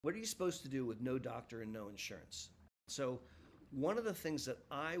What are you supposed to do with no doctor and no insurance? So one of the things that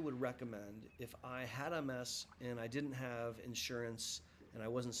I would recommend if I had MS and I didn't have insurance and I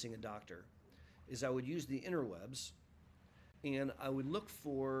wasn't seeing a doctor is I would use the interwebs and I would look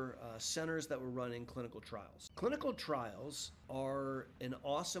for centers that were running clinical trials. Clinical trials are an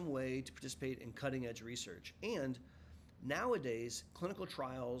awesome way to participate in cutting edge research. And nowadays, clinical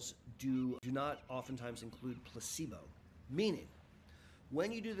trials do not oftentimes include placebo, meaning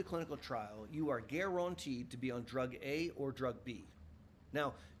when you do the clinical trial, you are guaranteed to be on drug A or drug B.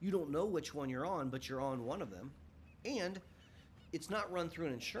 Now, you don't know which one you're on, but you're on one of them. And it's not run through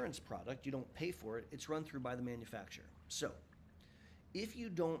an insurance product. You don't pay for it. It's run through by the manufacturer. So if you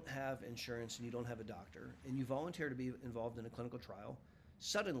don't have insurance and you don't have a doctor and you volunteer to be involved in a clinical trial,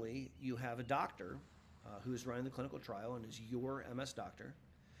 suddenly you have a doctor who is running the clinical trial and is your MS doctor,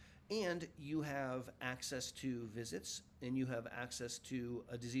 and you have access to visits and you have access to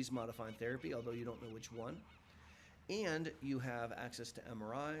a disease-modifying therapy, although you don't know which one, and you have access to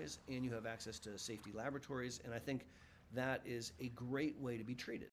MRIs and you have access to safety laboratories, and I think that is a great way to be treated.